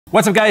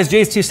What's up guys,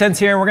 Jay's 2 cents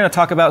here, and we're going to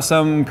talk about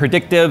some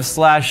predictive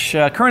slash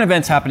current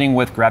events happening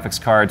with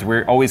graphics cards.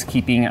 We're always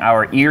keeping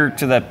our ear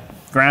to the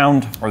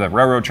ground or the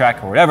railroad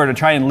track or whatever to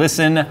try and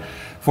listen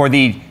for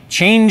the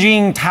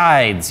changing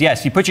tides.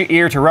 Yes, you put your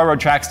ear to railroad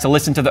tracks to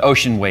listen to the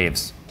ocean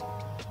waves.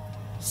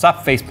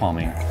 Stop face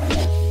palming.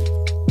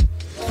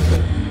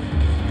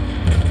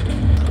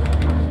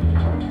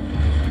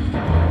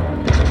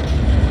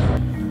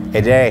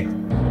 Hey Jay.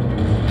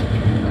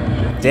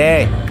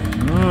 Jay.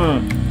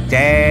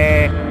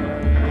 Jay.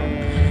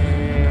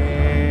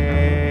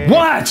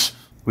 What?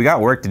 We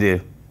got work to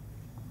do.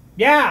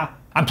 Yeah,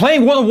 I'm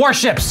playing World of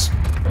Warships.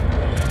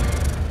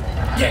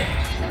 Yeah.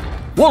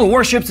 World of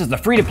Warships is the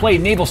free-to-play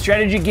naval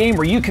strategy game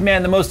where you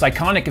command the most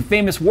iconic and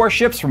famous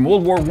warships from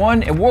World War I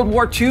and World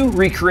War II,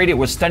 recreated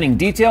with stunning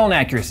detail and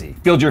accuracy.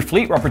 Build your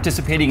fleet while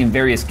participating in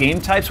various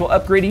game types while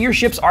upgrading your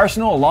ship's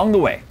arsenal along the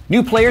way.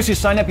 New players who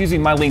sign up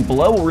using my link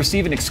below will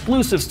receive an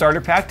exclusive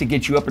starter pack to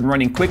get you up and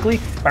running quickly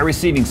by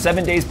receiving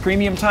 7 days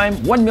premium time,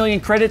 1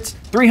 million credits,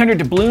 300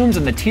 doubloons,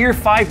 and the Tier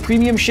 5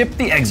 premium ship,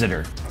 the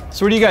Exeter.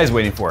 So what are you guys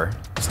waiting for?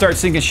 Start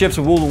sinking ships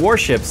with World of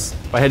Warships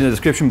by heading to the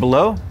description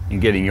below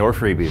and getting your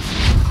freebies.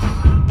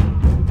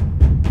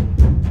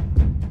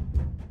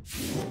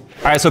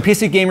 All right, so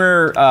PC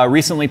Gamer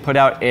recently put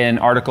out an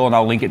article, and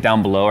I'll link it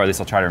down below, or at least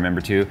I'll try to remember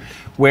to,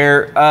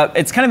 where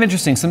it's kind of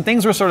interesting. Some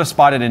things were sort of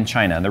spotted in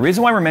China. And the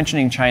reason why we're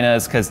mentioning China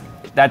is because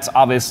that's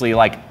obviously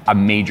like a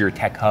major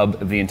tech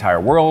hub of the entire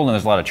world, and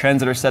there's a lot of trends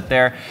that are set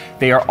there.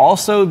 They are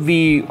also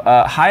the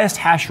highest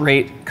hash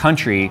rate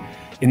country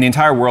in the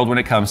entire world when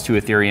it comes to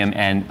Ethereum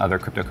and other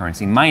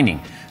cryptocurrency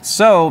mining.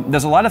 So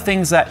there's a lot of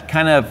things that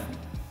kind of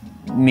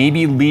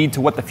maybe lead to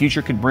what the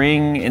future could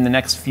bring in the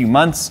next few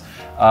months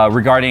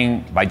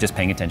regarding by just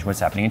paying attention to what's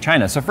happening in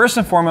China. So first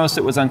and foremost,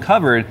 it was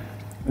uncovered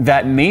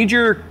that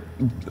major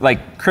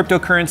like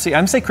cryptocurrency, I'm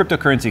gonna say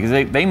cryptocurrency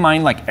because they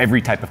mine like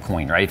every type of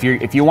coin, right?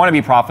 If you want to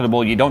be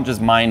profitable, you don't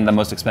just mine the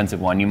most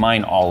expensive one, you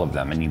mine all of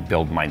them and you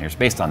build miners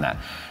based on that.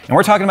 And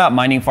we're talking about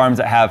mining farms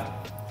that have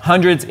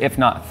hundreds, if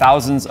not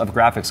thousands, of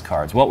graphics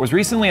cards. Well, it was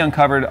recently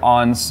uncovered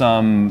on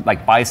some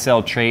like buy,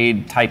 sell,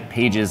 trade type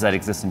pages that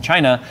exist in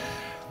China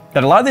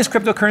that a lot of these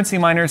cryptocurrency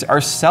miners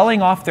are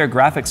selling off their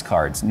graphics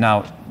cards.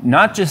 Now,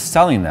 not just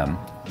selling them,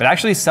 but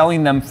actually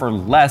selling them for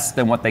less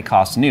than what they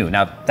cost new.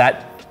 Now,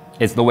 that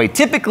is the way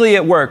typically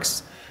it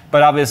works,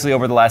 but obviously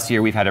over the last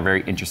year, we've had a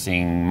very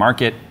interesting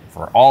market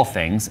for all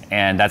things,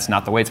 and that's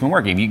not the way it's been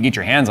working. If you can get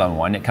your hands on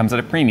one, it comes at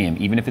a premium,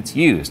 even if it's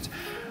used.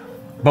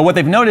 But what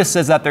they've noticed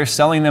is that they're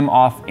selling them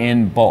off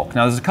in bulk.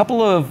 Now, there's a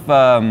couple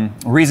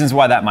of reasons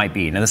why that might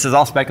be. Now, this is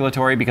all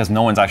speculatory because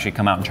no one's actually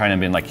come out in China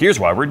and been like, here's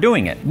why we're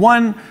doing it.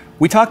 One,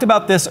 we talked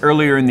about this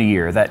earlier in the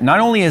year, that not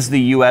only is the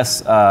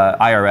US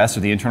IRS, or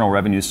the Internal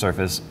Revenue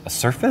Service, a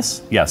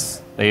surface?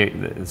 Yes,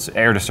 it's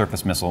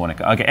air-to-surface missile when it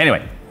comes. Okay,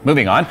 anyway,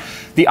 moving on.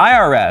 The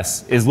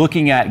IRS is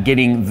looking at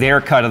getting their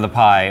cut of the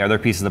pie, or their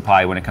piece of the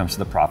pie, when it comes to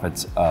the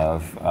profits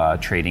of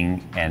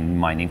trading and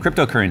mining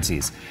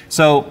cryptocurrencies.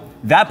 So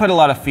that put a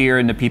lot of fear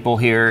into people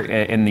here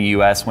in the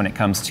US when it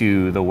comes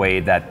to the way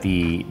that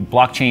the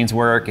blockchains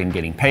work and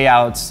getting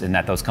payouts, and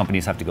that those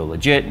companies have to go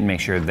legit and make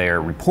sure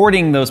they're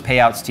reporting those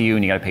payouts to you,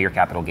 and you gotta pay your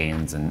capital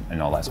gains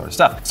and all that sort of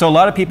stuff. So a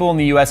lot of people in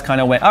the US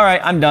kind of went, all right,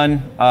 I'm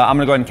done. I'm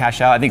gonna go ahead and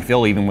cash out. I think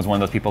Phil even was one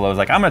of those people that was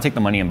like, I'm gonna take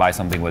the money and buy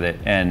something with it.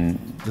 And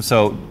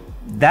so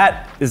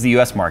that is the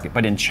US market.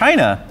 But in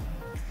China,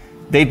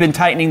 they've been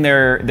tightening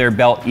their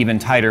belt even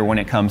tighter when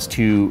it comes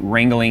to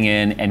wrangling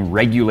in and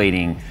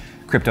regulating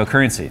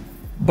cryptocurrency.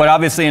 But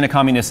obviously in a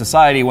communist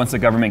society, once the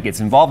government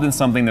gets involved in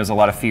something, there's a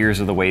lot of fears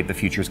of the way the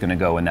future is going to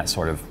go in that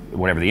sort of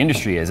whatever the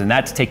industry is. And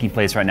that's taking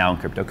place right now in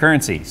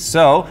cryptocurrency.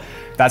 So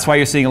that's why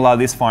you're seeing a lot of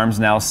these farms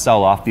now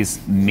sell off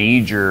these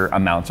major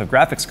amounts of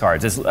graphics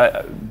cards. It's,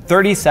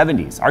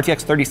 3070s,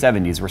 RTX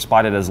 3070s were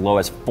spotted as low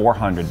as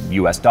 $400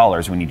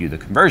 US when you do the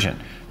conversion.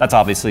 That's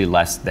obviously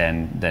less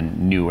than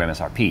new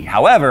MSRP.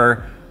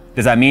 However,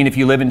 does that mean if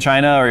you live in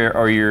China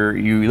or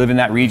you live in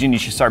that region, you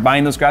should start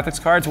buying those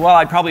graphics cards? Well,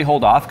 I'd probably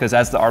hold off because,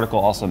 as the article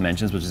also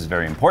mentions, which is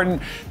very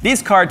important,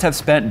 these cards have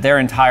spent their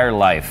entire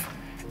life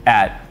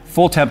at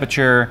full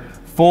temperature,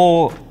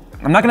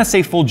 I'm not going to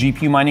say full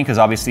GPU mining because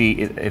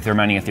obviously if they're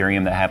mining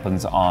Ethereum, that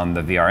happens on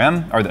the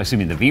VRM, or excuse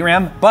me, the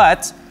VRAM,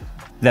 but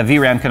the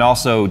VRAM can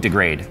also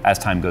degrade as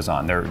time goes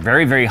on. They're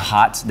very, very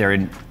hot.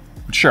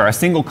 Sure, a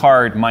single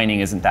card mining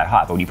isn't that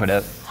hot, but when you put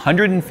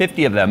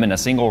 150 of them in a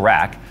single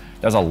rack,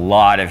 there's a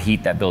lot of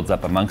heat that builds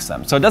up amongst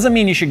them. So it doesn't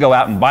mean you should go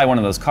out and buy one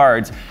of those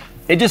cards.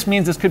 It just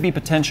means this could be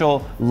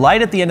potential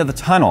light at the end of the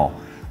tunnel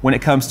when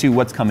it comes to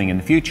what's coming in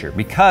the future.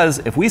 Because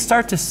if we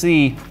start to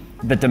see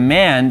the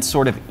demand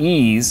sort of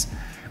ease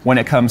when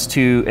it comes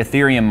to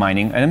Ethereum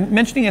mining, and I'm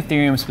mentioning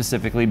Ethereum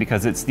specifically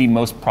because it's the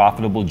most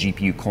profitable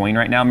GPU coin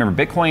right now.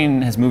 Remember,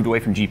 Bitcoin has moved away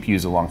from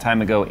GPUs a long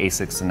time ago.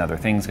 ASICs and other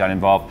things got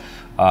involved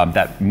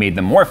that made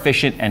them more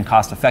efficient and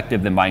cost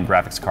effective than buying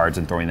graphics cards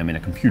and throwing them in a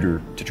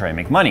computer to try and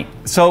make money.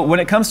 So when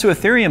it comes to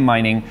Ethereum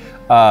mining,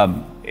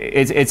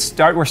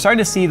 we're starting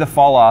to see the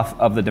fall off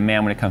of the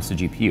demand when it comes to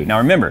GPU. Now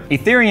remember,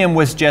 Ethereum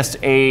was just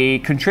a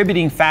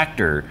contributing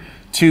factor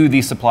to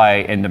the supply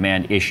and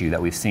demand issue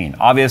that we've seen.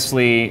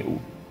 Obviously,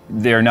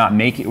 they're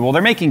making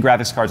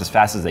graphics cards as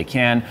fast as they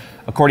can.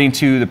 According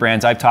to the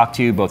brands I've talked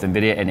to, both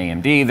NVIDIA and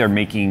AMD, they're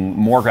making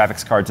more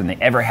graphics cards than they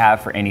ever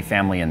have for any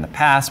family in the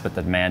past, but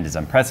the demand is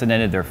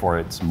unprecedented, therefore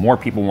it's more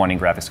people wanting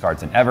graphics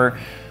cards than ever.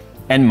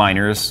 And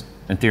miners,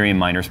 Ethereum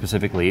miners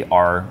specifically,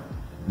 are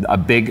a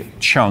big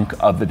chunk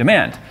of the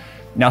demand.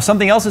 Now,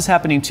 something else is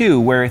happening too,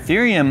 where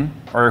Ethereum,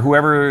 or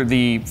whoever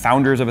the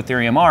founders of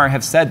Ethereum are,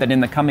 have said that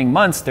in the coming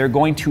months, they're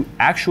going to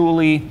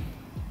actually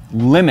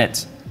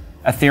limit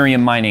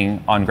Ethereum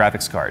mining on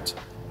graphics cards,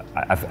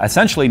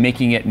 essentially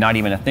making it not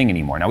even a thing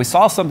anymore. Now, we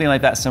saw something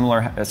like that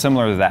similar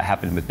to that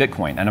happen with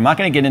Bitcoin, and I'm not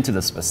going to get into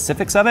the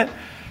specifics of it,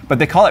 but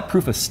they call it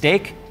proof of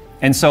stake.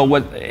 And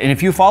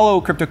if you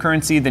follow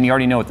cryptocurrency, then you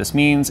already know what this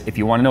means. If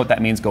you want to know what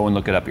that means, go and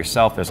look it up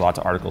yourself. There's lots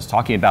of articles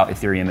talking about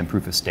Ethereum and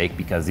proof of stake,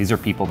 because these are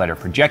people that are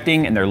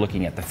projecting and they're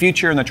looking at the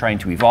future and they're trying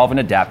to evolve and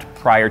adapt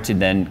prior to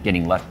then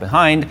getting left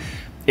behind.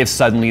 If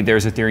suddenly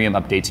there's Ethereum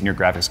updates in your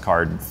graphics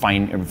card,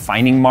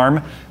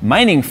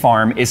 mining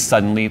farm is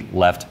suddenly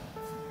left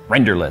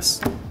renderless.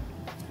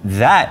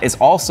 That is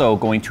also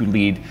going to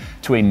lead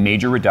to a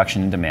major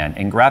reduction in demand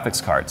in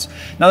graphics cards.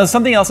 Now, there's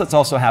something else that's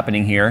also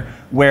happening here,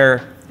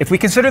 where if we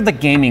consider the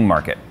gaming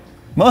market,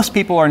 most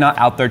people are not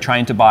out there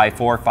trying to buy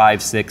 4,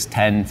 5, 6,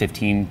 10,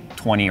 15,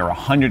 20, or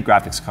 100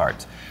 graphics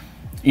cards.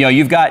 You know,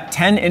 you've got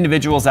 10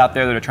 individuals out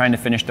there that are trying to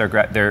finish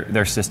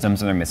their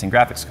systems and they're missing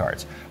graphics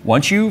cards.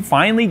 Once you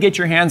finally get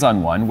your hands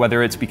on one,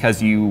 whether it's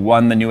because you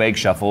won the Newegg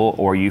Shuffle,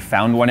 or you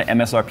found one at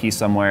MSRP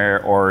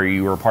somewhere, or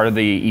you were part of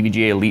the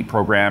EVGA Elite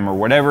program, or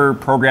whatever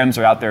programs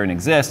are out there and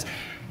exist,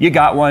 you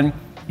got one,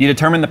 you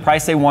determined the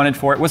price they wanted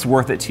for it was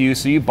worth it to you,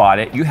 so you bought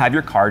it, you have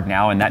your card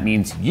now, and that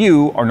means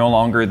you are no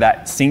longer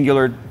that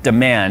singular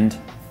demand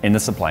in the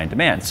supply and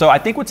demand. So I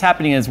think what's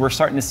happening is we're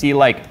starting to see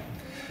like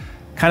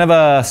kind of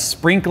a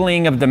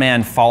sprinkling of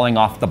demand falling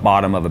off the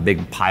bottom of a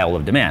big pile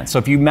of demand. So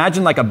if you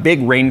imagine like a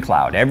big rain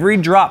cloud, every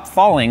drop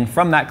falling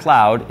from that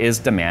cloud is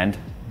demand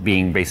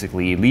being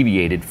basically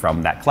alleviated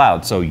from that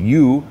cloud. So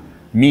you,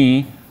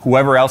 me,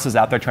 whoever else is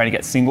out there trying to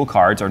get single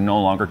cards are no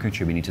longer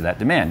contributing to that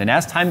demand. And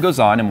as time goes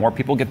on and more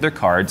people get their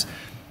cards,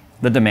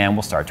 the demand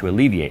will start to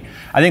alleviate.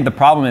 I think the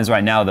problem is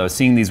right now though,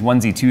 seeing these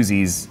onesie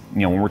twosies,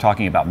 you know, when we're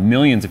talking about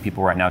millions of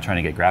people right now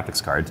trying to get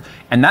graphics cards,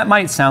 and that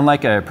might sound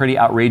like a pretty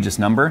outrageous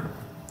number,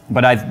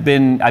 but I've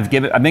been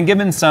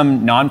given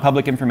some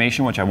non-public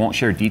information, which I won't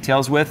share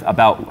details with,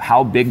 about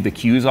how big the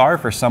queues are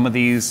for some of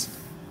these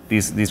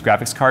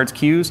graphics cards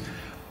queues.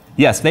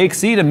 Yes, they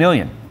exceed 1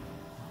 million.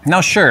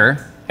 Now,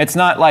 sure, it's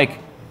not like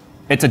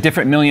it's a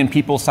different million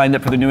people signed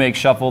up for the Newegg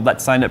Shuffle,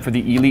 that signed up for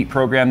the Elite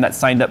program, that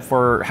signed up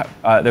for,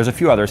 there's a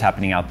few others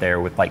happening out there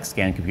with like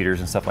scan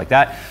computers and stuff like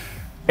that.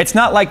 It's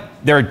not like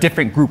they're a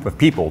different group of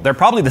people. They're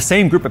probably the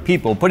same group of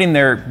people putting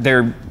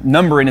their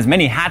number in as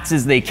many hats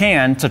as they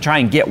can to try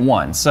and get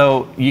one.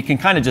 So you can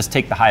kind of just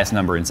take the highest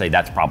number and say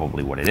that's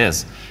probably what it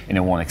is, and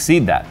it won't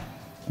exceed that.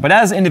 But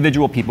as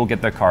individual people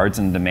get their cards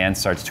and demand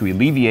starts to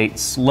alleviate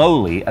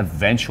slowly,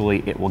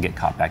 eventually it will get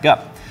caught back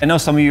up. I know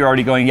some of you are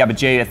already going, yeah, but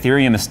Jay,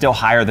 Ethereum is still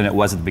higher than it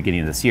was at the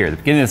beginning of this year. At the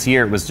beginning of this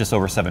year, it was just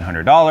over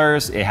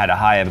 $700. It had a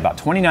high of about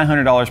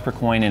 $2,900 per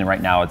coin, and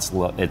right now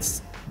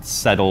it's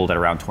settled at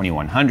around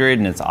 2,100,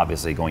 and it's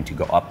obviously going to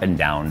go up and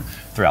down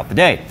throughout the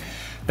day.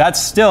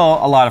 That's still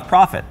a lot of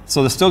profit.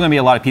 So there's still going to be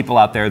a lot of people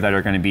out there that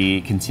are going to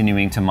be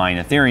continuing to mine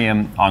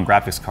Ethereum on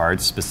graphics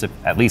cards,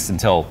 at least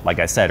until, like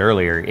I said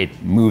earlier,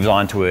 it moves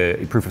on to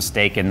a proof of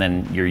stake, and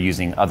then you're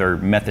using other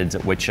methods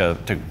at which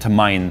to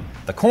mine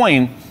the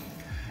coin.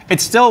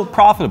 It's still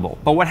profitable.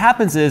 But what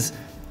happens is,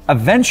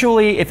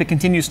 eventually, if it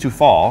continues to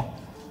fall,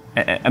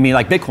 I mean,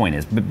 like Bitcoin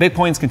is, but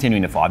Bitcoin's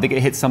continuing to fall. I think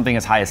it hit something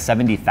as high as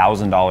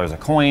 $70,000 a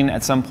coin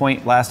at some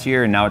point last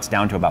year, and now it's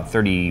down to about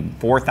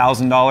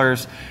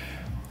 $34,000.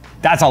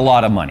 That's a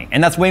lot of money,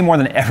 and that's way more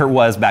than it ever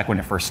was back when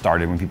it first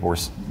started, when people were,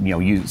 you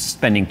know,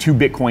 spending 2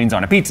 Bitcoins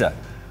on a pizza.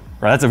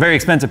 Right? That's a very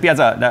expensive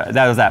pizza.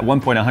 That was that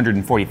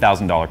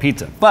 $1,140,000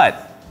 pizza.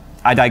 But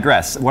I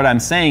digress. What I'm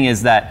saying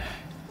is that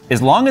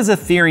as long as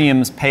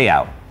Ethereum's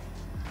payout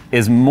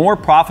is more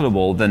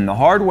profitable than the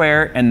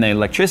hardware and the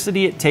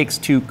electricity it takes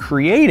to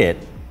create it,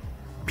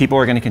 people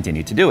are going to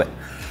continue to do it.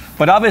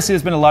 But obviously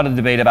there's been a lot of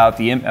debate about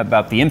the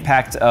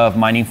impact of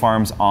mining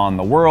farms on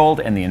the world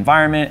and the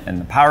environment and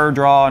the power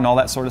draw and all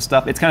that sort of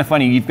stuff. It's kind of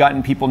funny, you've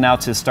gotten people now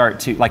to start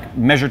to, like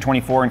Measure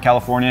 24 in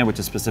California, which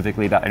is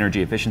specifically about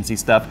energy efficiency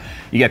stuff.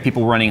 You got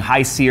people running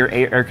high SEER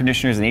air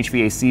conditioners and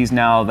HVACs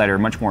now that are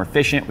much more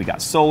efficient. We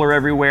got solar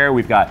everywhere.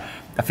 We've got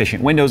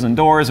efficient windows and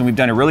doors, and we've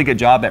done a really good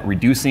job at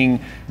reducing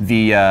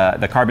the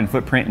carbon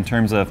footprint in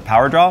terms of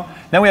power draw.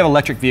 Then we have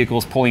electric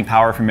vehicles pulling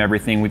power from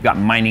everything. We've got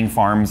mining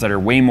farms that are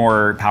way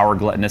more power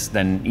gluttonous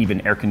than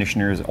even air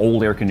conditioners,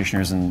 old air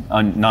conditioners and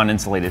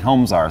non-insulated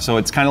homes are. So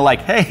it's kind of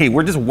like, hey,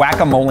 we're just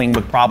whack-a-moling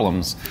with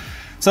problems.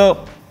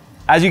 So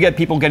as you get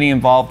people getting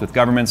involved with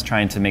governments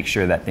trying to make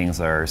sure that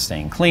things are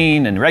staying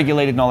clean and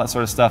regulated and all that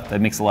sort of stuff,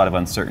 that makes a lot of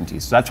uncertainty.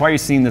 So that's why you're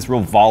seeing this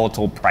real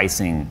volatile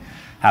pricing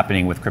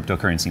happening with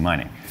cryptocurrency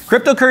mining.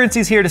 Cryptocurrency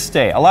is here to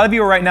stay. A lot of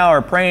you right now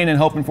are praying and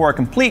hoping for a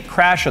complete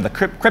crash of the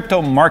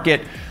crypto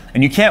market,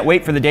 and you can't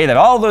wait for the day that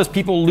all those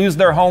people lose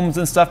their homes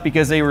and stuff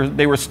because they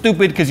were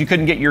stupid because you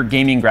couldn't get your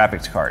gaming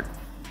graphics card.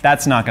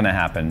 That's not going to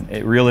happen.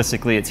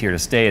 Realistically, it's here to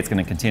stay. It's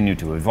going to continue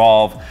to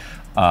evolve.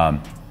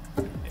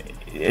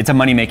 It's a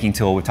money-making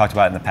tool. We've talked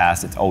about it in the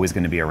past. It's always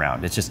going to be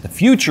around. It's just the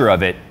future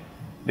of it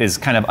is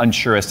kind of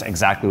unsure as to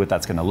exactly what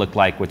that's going to look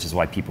like, which is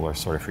why people are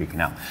sort of freaking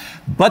out.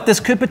 But this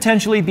could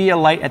potentially be a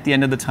light at the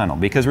end of the tunnel,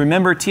 because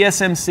remember,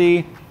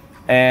 TSMC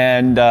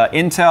and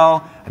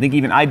Intel, I think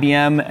even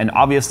IBM and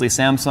obviously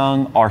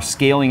Samsung are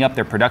scaling up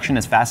their production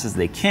as fast as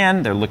they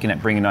can. They're looking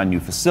at bringing on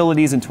new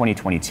facilities in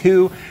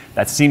 2022.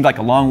 That seemed like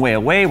a long way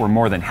away. We're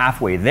more than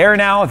halfway there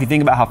now. If you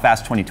think about how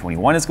fast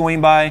 2021 is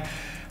going by,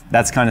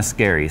 that's kind of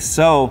scary.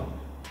 So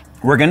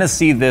we're going to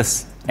see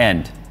this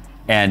end,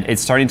 and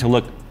it's starting to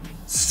look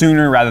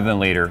sooner rather than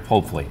later,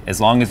 hopefully.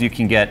 As long as you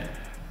can get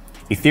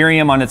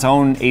Ethereum on its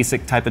own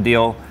ASIC type of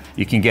deal,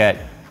 you can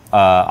get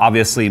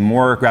obviously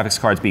more graphics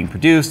cards being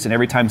produced, and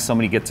every time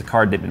somebody gets a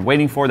card they've been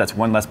waiting for, that's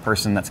one less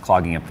person that's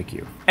clogging up the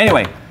queue.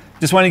 Anyway,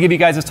 just wanted to give you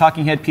guys this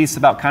talking head piece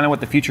about kind of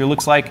what the future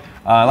looks like.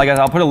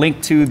 I'll put a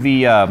link to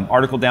the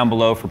article down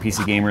below for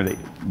PC Gamer,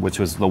 which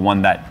was the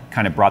one that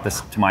kind of brought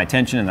this to my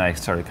attention, and I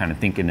started kind of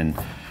thinking and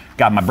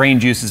got my brain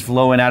juices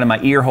flowing out of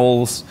my ear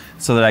holes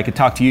so that I could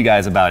talk to you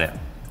guys about it.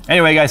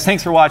 Anyway, guys,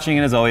 thanks for watching,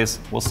 and as always,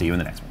 we'll see you in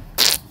the next one.